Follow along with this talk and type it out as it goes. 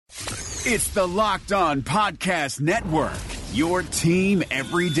It's the Locked On Podcast Network, your team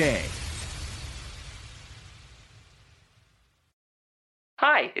every day.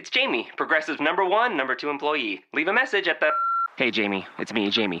 Hi, it's Jamie, Progressive number 2 employee. Leave a message at the... Hey, Jamie, it's me,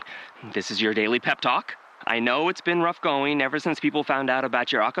 Jamie. This is your daily pep talk. I know it's been rough going ever since people found out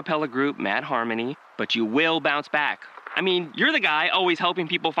about your a cappella group, Mad Harmony, but you will bounce back. I mean, you're the guy always helping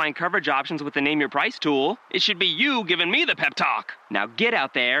people find coverage options with the Name Your Price tool. It should be you giving me the pep talk. Now get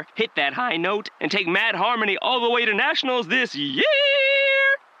out there, hit that high note, and take Mad Harmony all the way to nationals this year!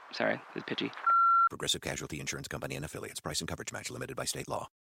 Sorry, it's pitchy. Progressive Casualty Insurance Company and Affiliates. Price and coverage match limited by state law.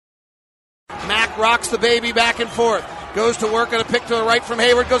 Mack rocks the baby back and forth. Goes to work on a pick to the right from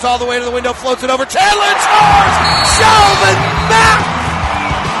Hayward. Goes all the way to the window. Floats it over. Chandler scores! Shelvin Mack!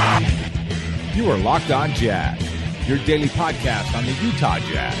 You are Locked On Jazz, your daily podcast on the Utah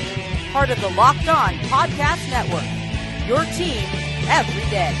Jazz. Part of the Locked On Podcast Network, your team every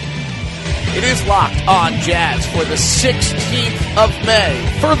day. It is Locked On Jazz for the 16th of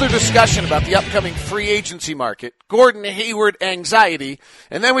May. Further discussion about the upcoming free agency market, Gordon Hayward anxiety,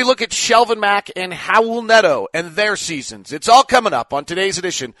 and then we look at Shelvin Mack and Raul Neto and their seasons. It's all coming up on today's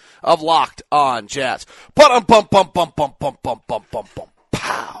edition of Locked On Jazz. Pow.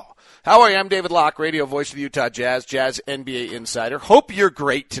 How are you? I'm David Locke, radio voice of the Utah Jazz, Jazz NBA insider. Hope you're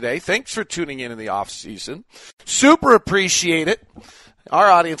great today. Thanks for tuning in the off season. Super appreciate it. Our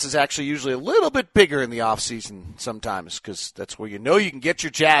audience is actually usually a little bit bigger in the off-season sometimes because that's where you know you can get your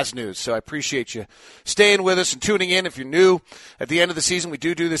Jazz news. So I appreciate you staying with us and tuning in. If you're new at the end of the season, we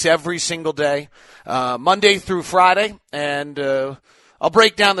do this every single day, Monday through Friday. And I'll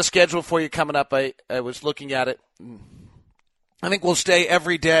break down the schedule for you coming up. I was looking at it. I think we'll stay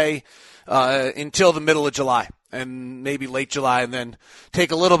every day until the middle of July. And maybe late July, and then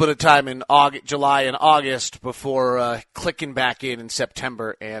take a little bit of time in July and August before clicking back in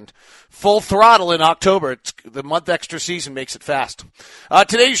September and full throttle in October. The month extra season makes it fast.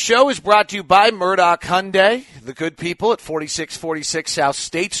 Today's show is brought to you by Murdoch Hyundai, the good people at 4646 South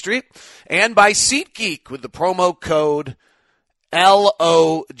State Street, and by SeatGeek with the promo code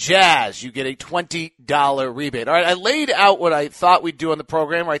LOJazz. You get a $20 rebate. All right, I laid out what I thought we'd do on the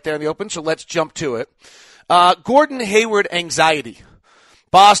program right there in the open, so let's jump to it. Gordon Hayward anxiety.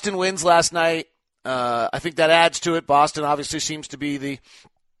 Boston wins last night. I think that adds to it. Boston obviously seems to be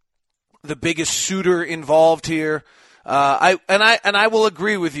the biggest suitor involved here. I will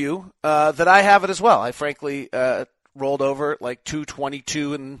agree with you that I have it as well. I frankly rolled over at like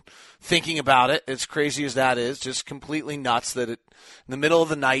 2:22 and thinking about it. As crazy as that is, just completely nuts that in the middle of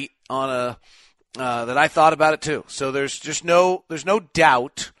the night on that I thought about it too. So there's no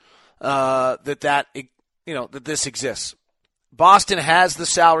doubt that this exists. Boston has the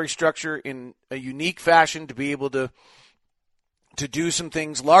salary structure in a unique fashion to be able to do some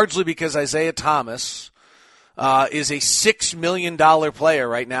things, largely because Isaiah Thomas is a $6 million player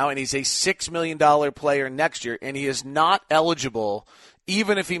right now, and he's a $6 million player next year, and he is not eligible,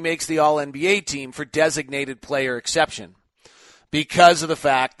 even if he makes the All-NBA team, for designated player exception because of the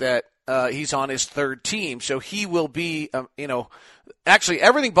fact that he's on his third team. So he will be, actually,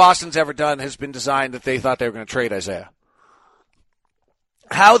 everything Boston's ever done has been designed that they thought they were going to trade Isaiah.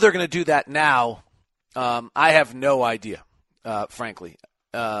 How they're going to do that now, I have no idea, frankly.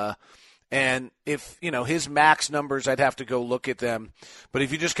 And if, his max numbers, I'd have to go look at them. But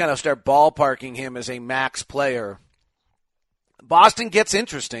if you just kind of start ballparking him as a max player, Boston gets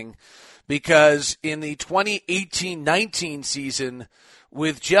interesting because in the 2018-19 season,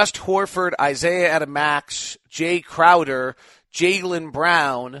 with just Horford, Isaiah at a max, Jay Crowder, Jaylen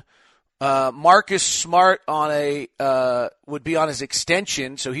Brown, Marcus Smart would be on his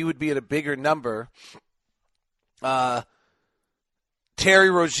extension, so he would be at a bigger number. Terry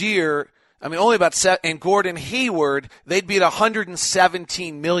Rozier, only about and Gordon Hayward, they'd be at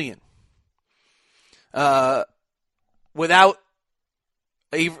 $117 million. Without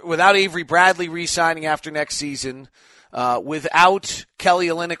Avery Bradley re-signing after next season, without Kelly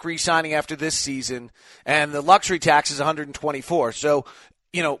Olynyk re-signing after this season, and the luxury tax is $124. So,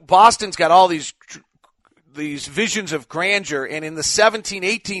 Boston's got all these visions of grandeur, and in the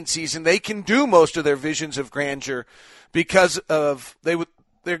 17-18 season, they can do most of their visions of grandeur because of they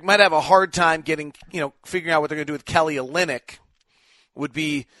might have a hard time getting, figuring out what they're going to do with Kelly Olynyk. Would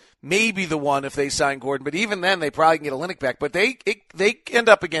be maybe the one if they sign Gordon, but even then they probably can get Olynyk back. But they end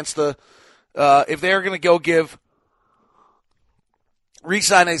up against if they're going to go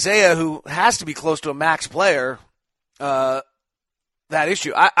re-sign Isaiah, who has to be close to a max player, that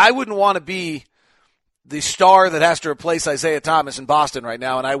issue. I wouldn't want to be the star that has to replace Isaiah Thomas in Boston right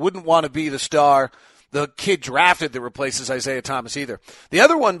now, and I wouldn't want to be the star the kid drafted that replaces Isaiah Thomas either. The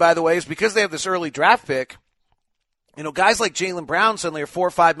other one, by the way, is because they have this early draft pick, guys like Jaylen Brown suddenly are $4 or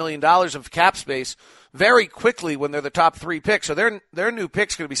 $5 million of cap space very quickly when they're the top 3 picks. So their new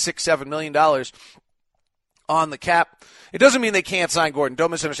pick's going to be $6-7 million on the cap. It doesn't mean they can't sign Gordon.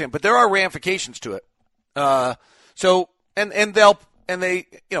 Don't misunderstand. But there are ramifications to it. Gordon's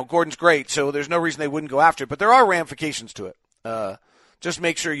great, so there's no reason they wouldn't go after it. But there are ramifications to it. Just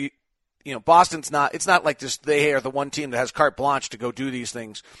make sure Boston's not. It's not like this. They are the one team that has carte blanche to go do these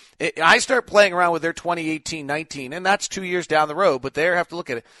things. I start playing around with their 2018-19, and that's 2 years down the road. But they have to look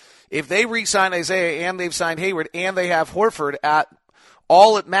at it. If they re-sign Isaiah and they've signed Hayward and they have Horford at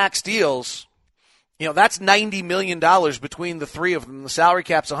max deals, that's $90 million between the 3 of them. The salary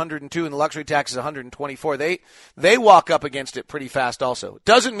cap's 102 and the luxury tax is 124. They walk up against it pretty fast also.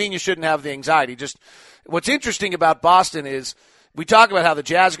 Doesn't mean you shouldn't have the anxiety. Just what's interesting about Boston is we talk about how the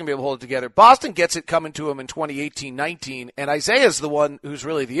Jazz are going to be able to hold it together. Boston gets it coming to them in 2018-19, and Isaiah's the one who's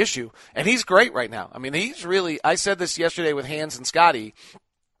really the issue. And he's great right now. I mean, I said this yesterday with Hans and Scotty.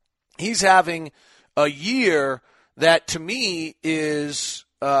 He's having a year that, to me, is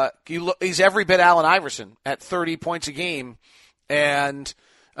he's every bit Allen Iverson at 30 points a game. And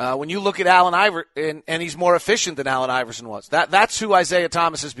when you look at Allen Iverson, and he's more efficient than Allen Iverson was. That's who Isaiah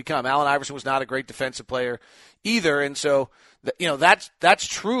Thomas has become. Allen Iverson was not a great defensive player either. And so, that's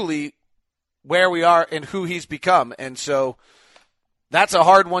truly where we are and who he's become. And so that's a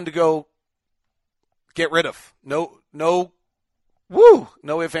hard one to go get rid of. No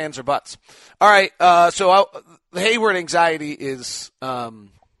ifs, ands, or buts. All right, the Hayward anxiety is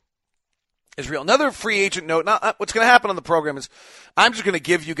real. Another free agent note. Now, what's going to happen on the program is I'm just going to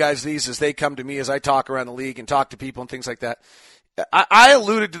give you guys these as they come to me as I talk around the league and talk to people and things like that. I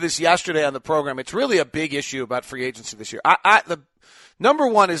alluded to this yesterday on the program. It's really a big issue about free agency this year. The number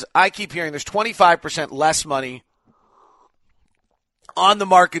one is I keep hearing there's 25% less money on the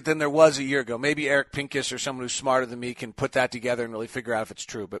market than there was a year ago. Maybe Eric Pincus or someone who's smarter than me can put that together and really figure out if it's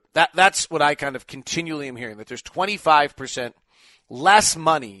true. But that's what I kind of continually am hearing, that there's 25% less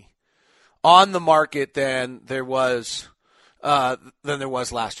money on the market than there was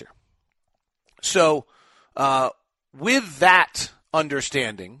last year. So with that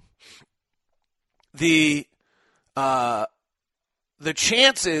understanding, the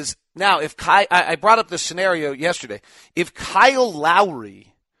chances. Now, if I brought up this scenario yesterday. If Kyle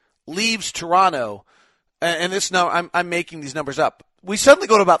Lowry leaves Toronto, and this now I'm making these numbers up, we suddenly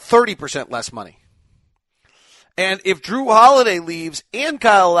go to about 30% less money. And if Drew Holiday leaves and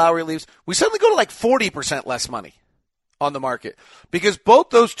Kyle Lowry leaves, we suddenly go to like 40% less money on the market. Because both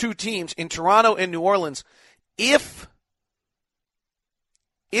those two teams in Toronto and New Orleans, if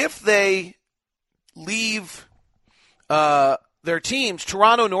they leave their teams,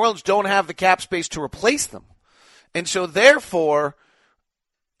 Toronto and New Orleans don't have the cap space to replace them. And so, therefore,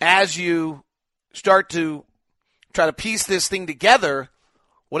 as you start to try to piece this thing together,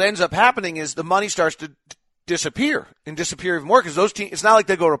 what ends up happening is the money starts to disappear and disappear even more because those teams, it's not like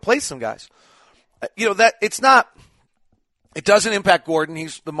they go replace some guys. It doesn't impact Gordon.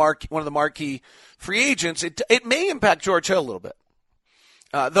 He's one of the marquee free agents. It may impact George Hill a little bit.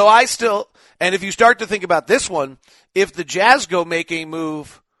 Though and if you start to think about this one, if the Jazz go make a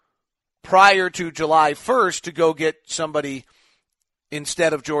move prior to July 1st to go get somebody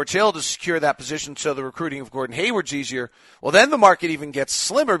instead of George Hill to secure that position so the recruiting of Gordon Hayward's easier, well, then the market even gets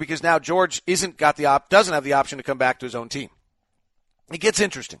slimmer because now George doesn't have the option to come back to his own team. It gets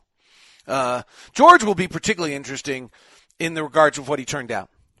interesting. George will be particularly interesting in the regards of what he turned down.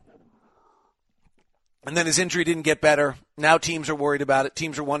 And then his injury didn't get better. Now teams are worried about it.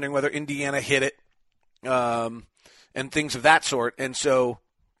 Teams are wondering whether Indiana hit it and things of that sort. And so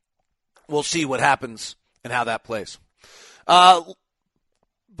we'll see what happens and how that plays.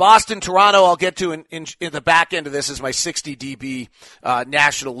 Boston, Toronto, I'll get to in the back end of this is my 60 dB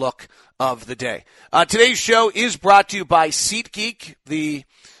national look of the day. Today's show is brought to you by SeatGeek, the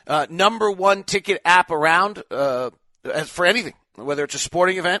number one ticket app around for anything. Whether it's a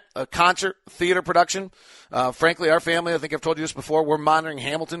sporting event, a concert, theater production. Frankly, our family, I think I've told you this before, we're monitoring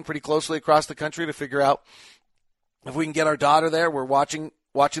Hamilton pretty closely across the country to figure out if we can get our daughter there. We're watching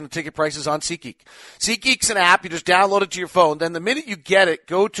the ticket prices on SeatGeek. SeatGeek's an app. You just download it to your phone. Then the minute you get it,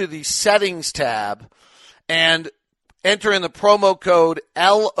 go to the settings tab and enter in the promo code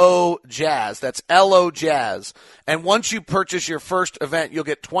LOJazz. That's LOJazz. And once you purchase your first event, you'll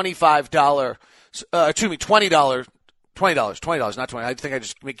get $20 $20, not 20. I think I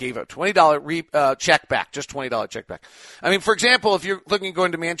just gave a $20 check back, just $20 check back. I mean, for example, if you're looking at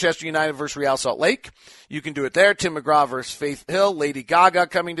going to Manchester United versus Real Salt Lake, you can do it there. Tim McGraw versus Faith Hill, Lady Gaga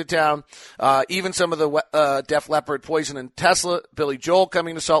coming to town, even some of the Def Leppard, Poison, and Tesla, Billy Joel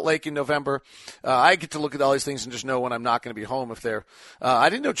coming to Salt Lake in November. I get to look at all these things and just know when I'm not going to be home if they're. I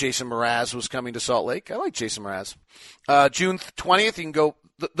didn't know Jason Mraz was coming to Salt Lake. I like Jason Mraz. June 20th, you can go.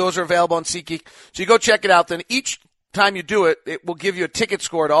 Those are available on SeatGeek. So you go check it out. Then each time you do it, it will give you a ticket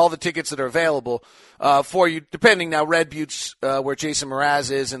score to all the tickets that are available for you, depending. Now, Red Butte's where Jason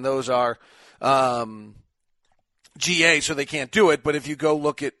Mraz is, and those are GA, so they can't do it. But if you go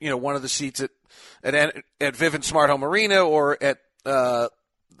look at one of the seats at Vivint Smart Home Arena or at the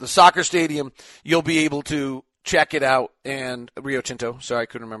soccer stadium, you'll be able to check it out. And Rio Tinto, sorry, I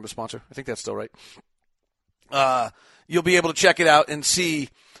couldn't remember the sponsor. I think that's still right. You'll be able to check it out and see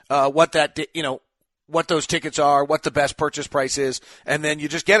what those tickets are, what the best purchase price is, and then you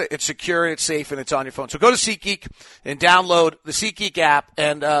just get it. It's secure, it's safe, and it's on your phone. So go to SeatGeek and download the SeatGeek app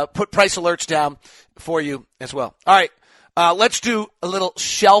and put price alerts down for you as well. All right, let's do a little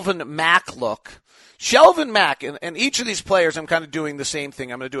Shelvin Mack look. Shelvin Mack, and each of these players, I'm kind of doing the same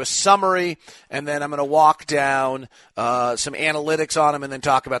thing. I'm going to do a summary, and then I'm going to walk down some analytics on them and then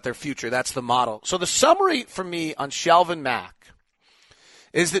talk about their future. That's the model. So the summary for me on Shelvin Mack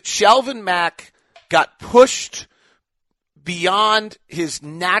is that Shelvin Mack got pushed beyond his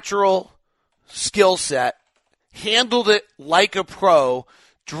natural skill set, handled it like a pro,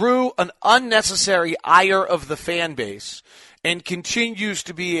 drew an unnecessary ire of the fan base, and continues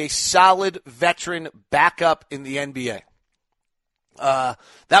to be a solid veteran backup in the NBA. That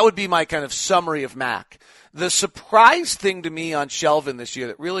would be my kind of summary of Mack. The surprise thing to me on Shelvin this year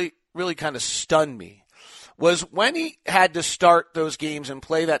that really, really kind of stunned me was when he had to start those games and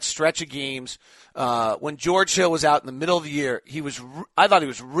play that stretch of games when George Hill was out in the middle of the year. I thought he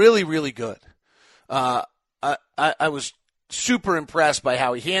was really, really good. I was super impressed by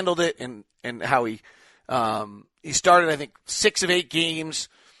how he handled it and how he started, I think, 6 of 8 games.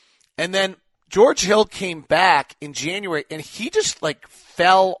 And then George Hill came back in January, and he just,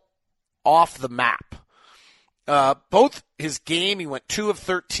 fell off the map. Both his game, he went 2 of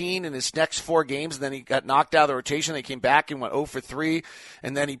 13 in his next 4 games, and then he got knocked out of the rotation. They came back and went 0 for 3,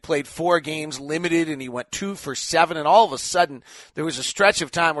 and then he played 4 games limited, and he went 2 for 7, and all of a sudden there was a stretch of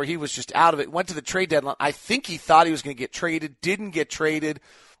time where he was just out of it. Went to the trade deadline. I think he thought he was going to get traded, didn't get traded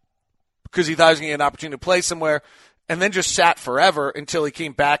because he thought he was going to get an opportunity to play somewhere, and then just sat forever until he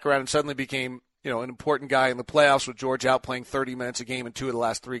came back around and suddenly became an important guy in the playoffs with George out playing 30 minutes a game in 2 of the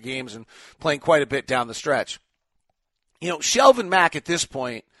last 3 games and playing quite a bit down the stretch. Shelvin Mack at this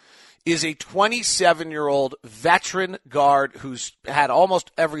point is a 27-year-old veteran guard who's had almost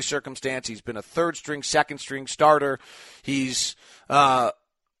every circumstance. He's been a third-string, second-string starter. He's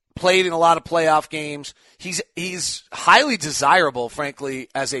played in a lot of playoff games. He's highly desirable, frankly,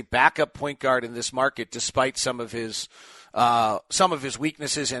 as a backup point guard in this market, despite some of his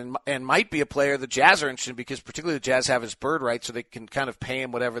weaknesses, and might be a player the Jazz are interested in because particularly the Jazz have his bird right, so they can kind of pay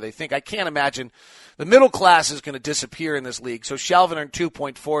him whatever they think. I can't imagine the middle class is going to disappear in this league. So Shelvin earned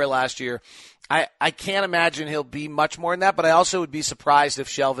 2.4 last year. I can't imagine he'll be much more than that, but I also would be surprised if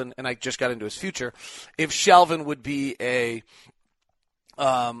Shelvin, and I just got into his future, if Shelvin would be a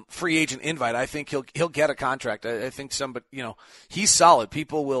free agent invite. I think he'll get a contract. I think he's solid.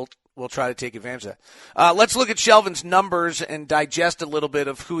 People will try to take advantage of that. Let's look at Shelvin's numbers and digest a little bit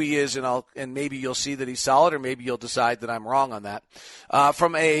of who he is, and maybe you'll see that he's solid, or maybe you'll decide that I'm wrong on that.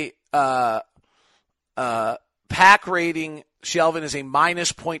 From a pack rating, Shelvin is a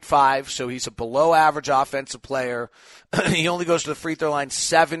minus 0.5, so he's a below-average offensive player. He only goes to the free throw line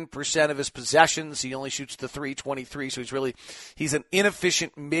 7% of his possessions. He only shoots the 3.23, so he's an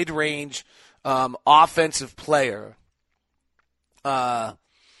inefficient mid-range offensive player.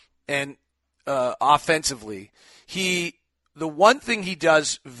 And offensively, the one thing he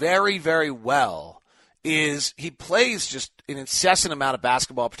does very, very well is he plays just an incessant amount of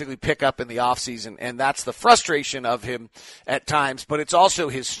basketball, particularly pick up in the offseason, and that's the frustration of him at times, but it's also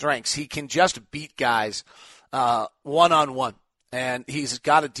his strengths. He can just beat guys one-on-one, and he's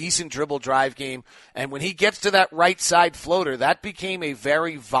got a decent dribble drive game, and when he gets to that right side floater, that became a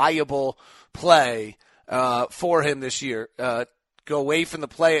very viable play for him this year. Go away from the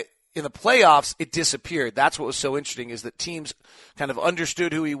play. In the playoffs, it disappeared. That's what was so interesting, is that teams kind of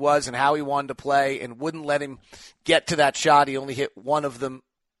understood who he was and how he wanted to play and wouldn't let him get to that shot. He only hit one of them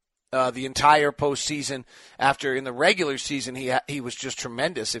the entire postseason. After in the regular season, he was just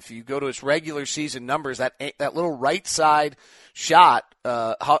tremendous. If you go to his regular season numbers, that little right side shot,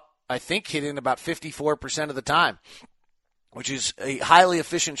 I think hit in about 54% of the time. which is a highly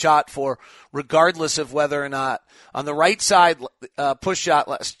efficient shot for regardless of whether or not on the right side push shot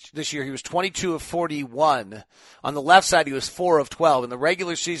this year he was 22 of 41. On the left side he was 4 of 12. In the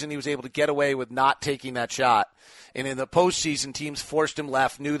regular season he was able to get away with not taking that shot. And in the postseason, teams forced him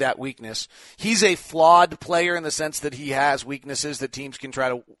left, knew that weakness. He's a flawed player in the sense that he has weaknesses that teams can try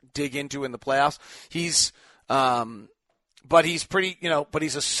to dig into in the playoffs. But he's pretty, but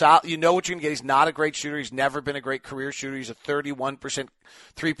he's a solid, what you're going to get. He's not a great shooter. He's never been a great career shooter. He's a 31%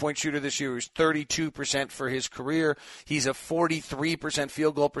 three-point shooter this year. He's 32% for his career. He's a 43%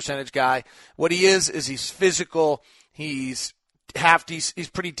 field goal percentage guy. What he is he's physical. He's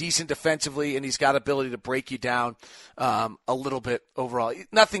pretty decent defensively, and he's got ability to break you down a little bit overall.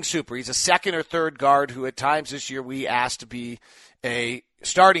 Nothing super. He's a second or third guard who at times this year we asked to be a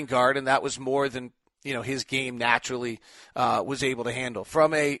starting guard, and that was more than his game naturally was able to handle.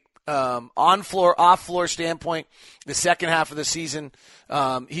 From a on-floor, off-floor standpoint, the second half of the season,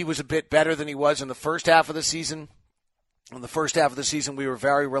 he was a bit better than he was in the first half of the season. In the first half of the season, we were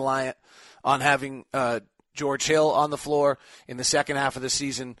very reliant on having George Hill on the floor. In the second half of the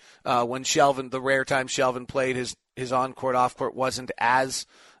season, when Shelvin, the rare time Shelvin played, his on-court, off-court wasn't as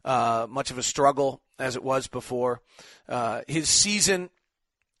much of a struggle as it was before. His season,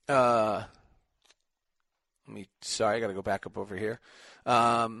 I got to go back up over here.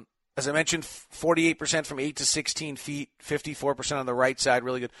 As I mentioned, 48% from 8 to 16 feet, 54% on the right side,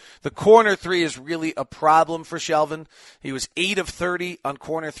 really good. The corner three is really a problem for Shelvin. He was 8 of 30 on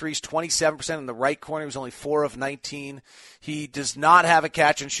corner threes, 27% in the right corner. He was only 4 of 19. He does not have a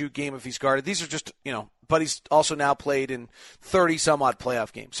catch-and-shoot game if he's guarded. These are just, but he's also now played in 30-some-odd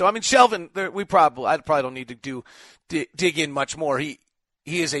playoff games. So, Shelvin, I probably don't need to dig in much more. He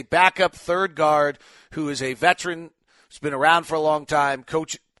is a backup third guard who is a veteran, who's been around for a long time,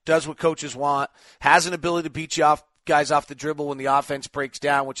 does what coaches want, has an ability to beat you off guys off the dribble when the offense breaks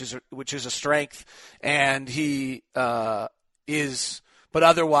down, which is a strength, and he is, but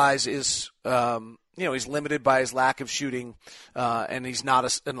otherwise is, he's limited by his lack of shooting, and he's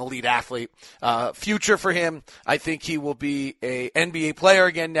not an elite athlete. Future for him, I think he will be a NBA player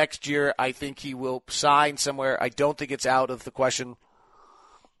again next year. I think he will sign somewhere. I don't think it's out of the question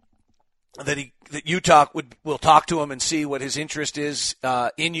that Utah will talk to him and see what his interest is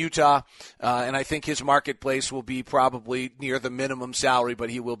in Utah, and I think his marketplace will be probably near the minimum salary, but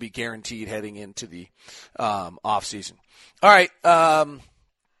he will be guaranteed heading into the offseason. All right, let's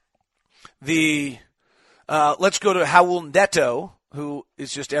go to Raul Neto, who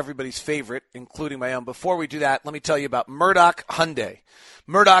is just everybody's favorite, including my own. Before we do that, let me tell you about Murdoch Hyundai.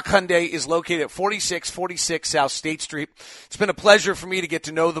 Murdoch Hyundai is located at 4646 South State Street. It's been a pleasure for me to get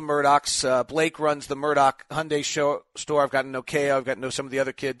to know the Murdochs. Blake runs the Murdoch Hyundai store. I've gotten to know Keo. I've gotten to know some of the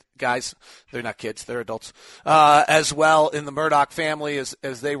other guys. They're not kids. They're adults. As well in the Murdoch family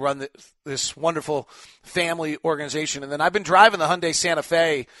as they run this wonderful family organization. And then I've been driving the Hyundai Santa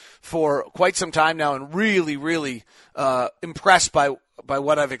Fe for quite some time now and really, really impressed by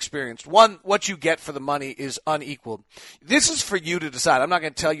what I've experienced. One, what you get for the money is unequaled. This is for you to decide. I'm not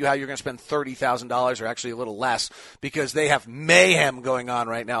going to tell you how you're going to spend $30,000 or actually a little less because they have mayhem going on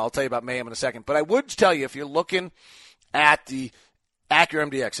right now. I'll tell you about mayhem in a second. But I would tell you if you're looking at the Acura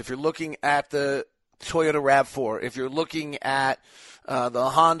MDX, if you're looking at the Toyota RAV4, if you're looking at the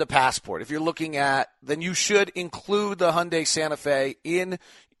Honda Passport, if you're looking at, then you should include the Hyundai Santa Fe in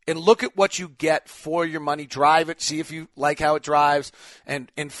and look at what you get for your money. Drive it, see if you like how it drives,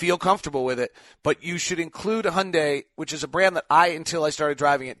 and feel comfortable with it. But you should include a Hyundai, which is a brand that until I started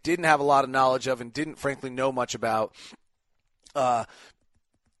driving it, didn't have a lot of knowledge of and didn't, frankly, know much about.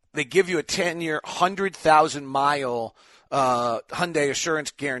 They give you a 10-year, 100,000-mile Hyundai Assurance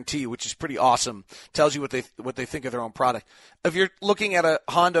Guarantee, which is pretty awesome. Tells you what they think of their own product. If you're looking at a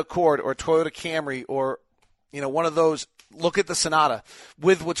Honda Accord or a Toyota Camry or one of those, look at the Sonata.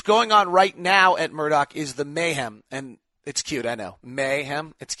 With what's going on right now at Murdoch is the Mayhem, and it's cute, I know.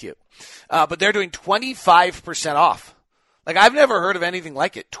 Mayhem, it's cute. But they're doing 25% off. Like, I've never heard of anything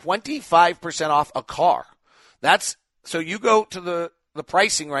like it. 25% off a car. So you go to the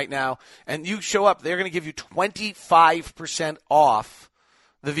pricing right now, and you show up, they're going to give you 25% off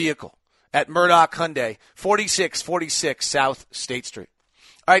the vehicle at Murdoch Hyundai, 4646 South State Street.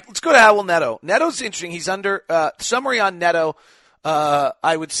 All right, let's go to Raul Neto. Neto's interesting. He's under summary on Neto,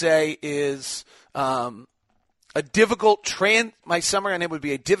 I would say, is a difficult my summary on him would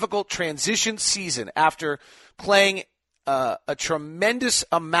be a difficult transition season after playing a tremendous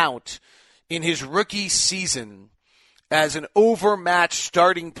amount in his rookie season as an overmatched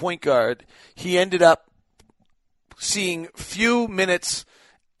starting point guard. He ended up seeing few minutes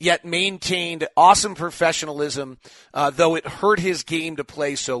yet maintained awesome professionalism, though it hurt his game to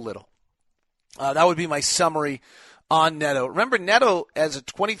play so little. That would be my summary on Neto. Remember, Neto, as a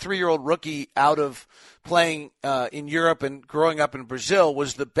 23-year-old rookie out of playing in Europe and growing up in Brazil,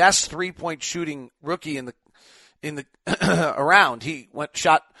 was the best three-point shooting rookie in the around. He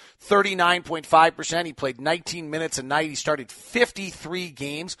shot 39.5%. He played 19 minutes a night. He started 53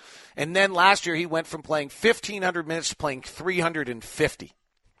 games. And then last year he went from playing 1,500 minutes to playing 350.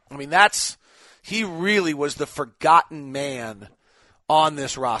 I mean, he really was the forgotten man on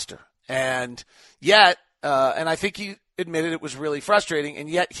this roster. And yet, and I think he admitted it was really frustrating, and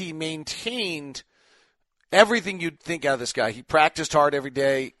yet he maintained everything you'd think out of this guy. He practiced hard every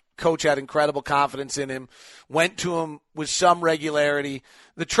day. Coach had incredible confidence in him, went to him with some regularity.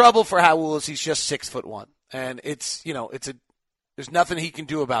 The trouble for Raul is he's just 6'1", and there's nothing he can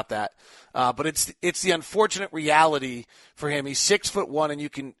do about that. But it's the unfortunate reality for him. He's 6'1", and you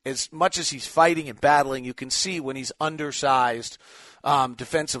can, as much as he's fighting and battling, you can see when he's undersized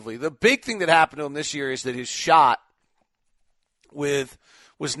defensively. The big thing that happened to him this year is that his shot was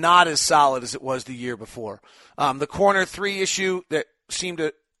not as solid as it was the year before. The corner three issue that seemed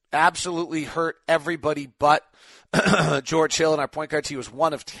to absolutely hurt everybody but George Hill and our point guards. He was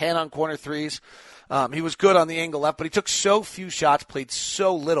 1 of 10 on corner threes. He was good on the angle left, but he took so few shots, played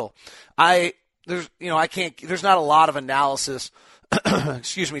so little. There's not a lot of analysis,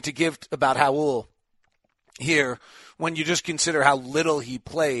 to give about Raul here when you just consider how little he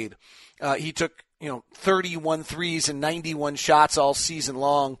played. He took 31 threes and 91 shots all season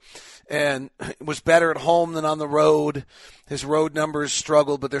long, and was better at home than on the road. His road numbers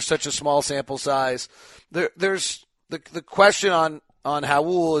struggled, but there's such a small sample size. There's the question on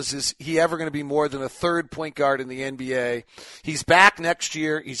Raul is he ever going to be more than a third point guard in the NBA? He's back next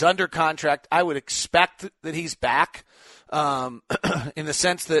year. He's under contract. I would expect that he's back in the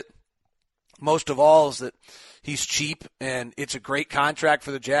sense that most of all is that he's cheap, and it's a great contract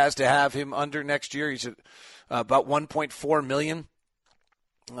for the Jazz to have him under next year. He's at about $1.4 million.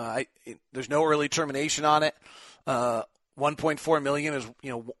 There's no early termination on it. $1.4 million is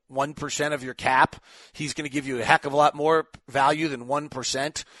 1% of your cap. He's going to give you a heck of a lot more value than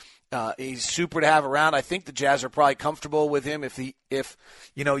 1%. He's super to have around. I think the Jazz are probably comfortable with him. If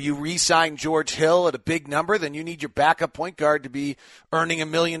you re-sign George Hill at a big number, then you need your backup point guard to be earning $1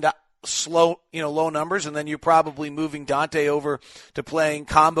 million. Low numbers, and then you're probably moving Dante over to playing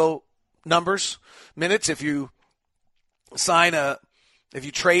combo minutes. If you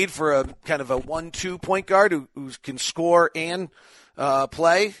trade for a kind of a 1-2 point guard who can score and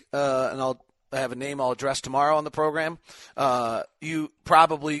play, and I have a name I'll address tomorrow on the program.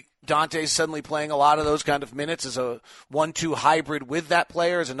 Dante's suddenly playing a lot of those kind of minutes as a 1-2 hybrid with that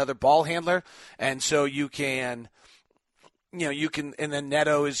player as another ball handler, and so you can, and then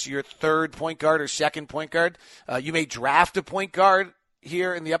Neto is your third point guard or second point guard. You may draft a point guard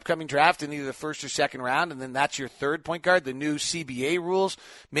here in the upcoming draft in either the first or second round, and then that's your third point guard. The new CBA rules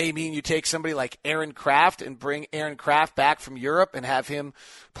may mean you take somebody like Aaron Kraft and bring Aaron Kraft back from Europe and have him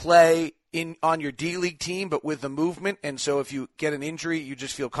play on your D-League team, but with the movement. And so if you get an injury, you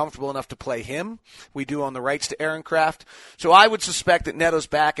just feel comfortable enough to play him. We do own the rights to Aaron Kraft. So I would suspect that Neto's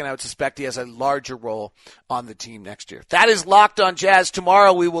back, and I would suspect he has a larger role on the team next year. That is Locked on Jazz.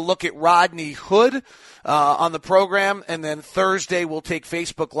 Tomorrow we will look at Rodney Hood on the program, and then Thursday we'll take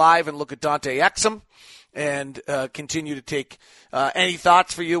Facebook Live and look at Dante Exum and continue to take any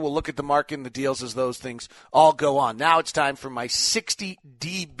thoughts for you. We'll look at the market and the deals as those things all go on. Now it's time for my 60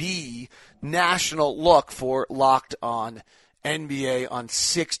 DB national look for Locked on NBA on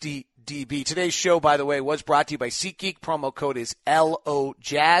 60 DB. Today's show, by the way, was brought to you by SeatGeek. Promo code is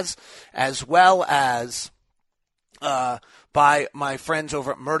LOJazz, as well as by my friends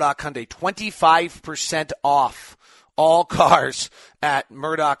over at Murdoch Hyundai. 25% off all cars at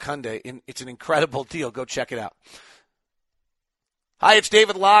Murdoch Hyundai. It's an incredible deal. Go check it out. Hi, it's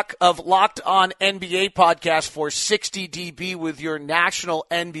David Locke of Locked on NBA podcast for 60 DB with your national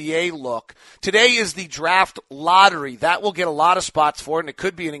NBA look. Today is the draft lottery. That will get a lot of spots for it, and it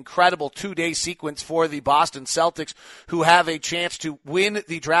could be an incredible 2-day sequence for the Boston Celtics, who have a chance to win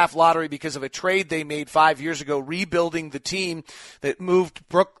the draft lottery because of a trade they made 5 years ago, rebuilding the team that moved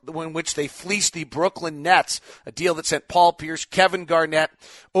in which they fleeced the Brooklyn Nets, a deal that sent Paul Pierce, Kevin Garnett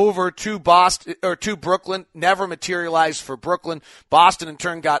over to Brooklyn, never materialized for Brooklyn. Boston, in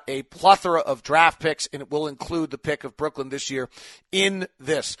turn, got a plethora of draft picks, and it will include the pick of Brooklyn this year in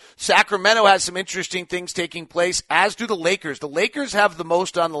this. Sacramento has some interesting things taking place, as do the Lakers. The Lakers have the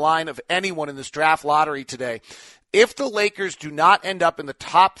most on the line of anyone in this draft lottery today. If the Lakers do not end up in the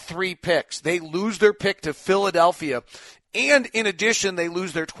top 3 picks, they lose their pick to Philadelphia And in addition, they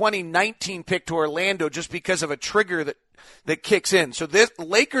lose their 2019 pick to Orlando just because of a trigger that kicks in. So the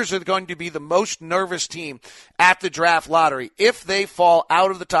Lakers are going to be the most nervous team at the draft lottery. If they fall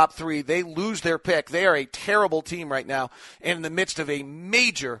out of the top 3, they lose their pick. They are a terrible team right now and in the midst of a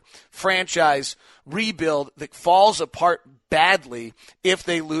major franchise rebuild that falls apart badly if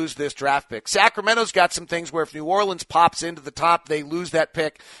they lose this draft pick. Sacramento's got some things where if New Orleans pops into the top, they lose that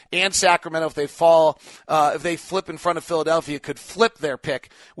pick, and Sacramento, if they flip in front of Philadelphia, could flip their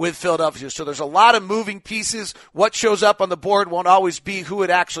pick with Philadelphia. So there's a lot of moving pieces. What shows up on the board won't always be who it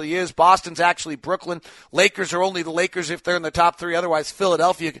actually is. Boston's actually Brooklyn. Lakers are only the Lakers if they're in the top 3. Otherwise,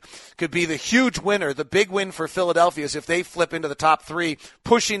 Philadelphia could be the huge winner. The big win for Philadelphia is if they flip into the top 3,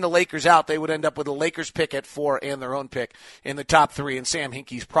 pushing the Lakers out, they would end up with the Lakers pick at 4 and their own pick in the top 3, and Sam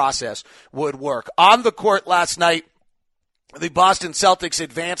Hinkie's process would work. On the court last night, the Boston Celtics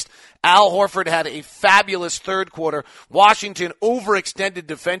advanced. Al Horford had a fabulous third quarter. Washington overextended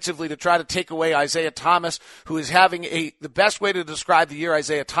defensively to try to take away Isaiah Thomas, who is having the best way to describe the year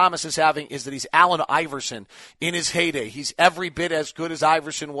Isaiah Thomas is having is that he's Allen Iverson in his heyday. He's every bit as good as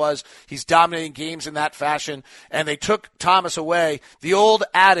Iverson was. He's dominating games in that fashion, and they took Thomas away. The old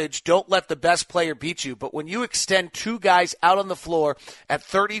adage, don't let the best player beat you, but when you extend 2 guys out on the floor at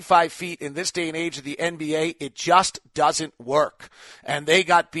 35 feet in this day and age of the NBA, it just doesn't work. And they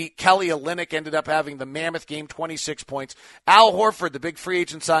got beat. Kelly Olynyk ended up having the mammoth game, 26 points. Al Horford, the big free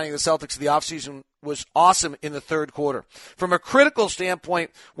agent signing of the Celtics in the offseason, was awesome in the third quarter. From a critical standpoint,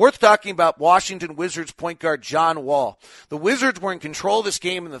 worth talking about Washington Wizards point guard John Wall. The Wizards were in control of this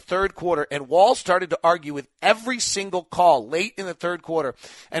game in the third quarter, and Wall started to argue with every single call late in the third quarter.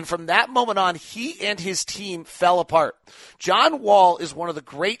 And from that moment on, he and his team fell apart. John Wall is one of the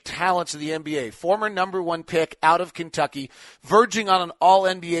great talents of the NBA, former number 1 pick out of Kentucky, verging on an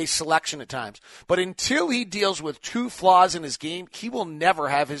all-NBA selection at times. But until he deals with 2 flaws in his game, he will never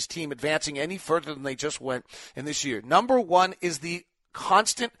have his team advancing any further than they just went in this year. Number 1 is the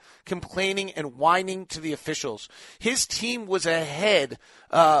constant complaining and whining to the officials. His team was ahead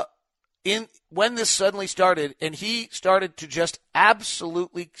when this suddenly started, and he started to just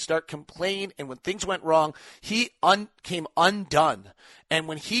absolutely start complaining, and when things went wrong, he came undone. And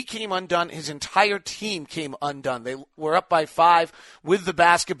when he came undone, his entire team came undone. They were up by 5 with the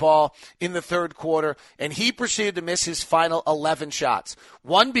basketball in the third quarter, and he proceeded to miss his final 11 shots.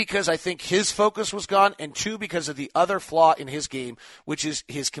 1, because I think his focus was gone, and 2, because of the other flaw in his game, which is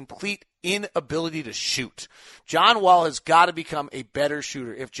his complete inability to shoot. John Wall has got to become a better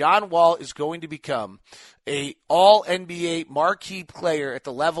shooter. If John Wall is going to become a all-NBA marquee player at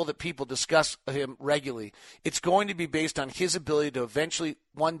the level that people discuss him regularly, it's going to be based on his ability to eventually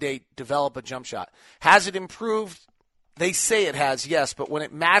one day develop a jump shot. Has it improved? They say it has, yes, but when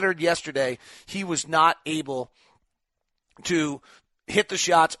it mattered yesterday, he was not able to hit the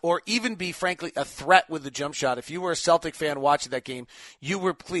shots or even be, frankly, a threat with the jump shot. If you were a Celtic fan watching that game, you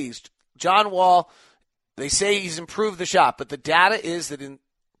were pleased. John Wall, they say he's improved the shot, but the data is that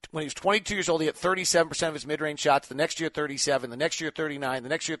when he was 22 years old, he hit 37% of his mid-range shots. The next year, 37. The next year, 39. The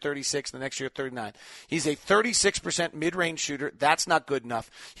next year, 36. The next year, 39. He's a 36% mid-range shooter. That's not good enough.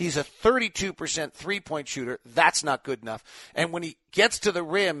 He's a 32% three-point shooter. That's not good enough. And when he gets to the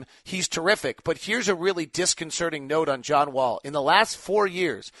rim, he's terrific. But here's a really disconcerting note on John Wall. In the last 4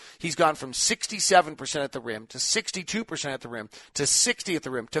 years, he's gone from 67% at the rim to 62% at the rim to 60 at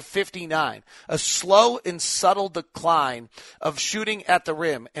the rim to 59. A slow and subtle decline of shooting at the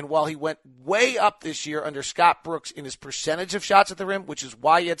rim. And while he went way up this year under Scott Brooks in his percentage of shots at the rim, which is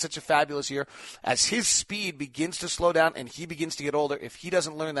why he had such a fabulous year, as his speed begins to slow down and he begins to get older, if he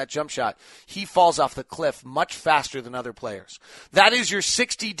doesn't learn that jump shot, he falls off the cliff much faster than other players. That is your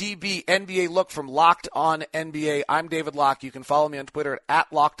 60 DB NBA look from Locked On NBA. I'm David Locke. You can follow me on Twitter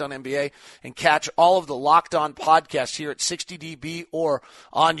at Locked On NBA and catch all of the Locked On podcasts here at 60 DB or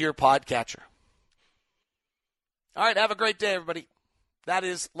on your podcatcher. All right, have a great day, everybody. That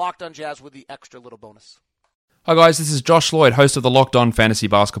is Locked On Jazz with the extra little bonus. Hi guys, this is Josh Lloyd, host of the Locked On Fantasy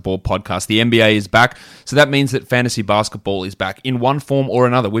Basketball podcast. The NBA is back, so that means that fantasy basketball is back in one form or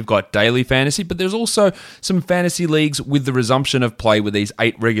another. We've got daily fantasy, but there's also some fantasy leagues with the resumption of play with these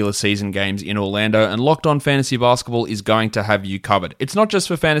 8 regular season games in Orlando, and Locked On Fantasy Basketball is going to have you covered. It's not just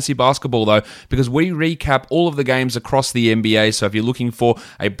for fantasy basketball though, because we recap all of the games across the NBA, so if you're looking for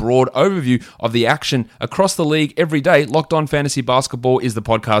a broad overview of the action across the league every day, Locked On Fantasy Basketball is the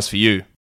podcast for you.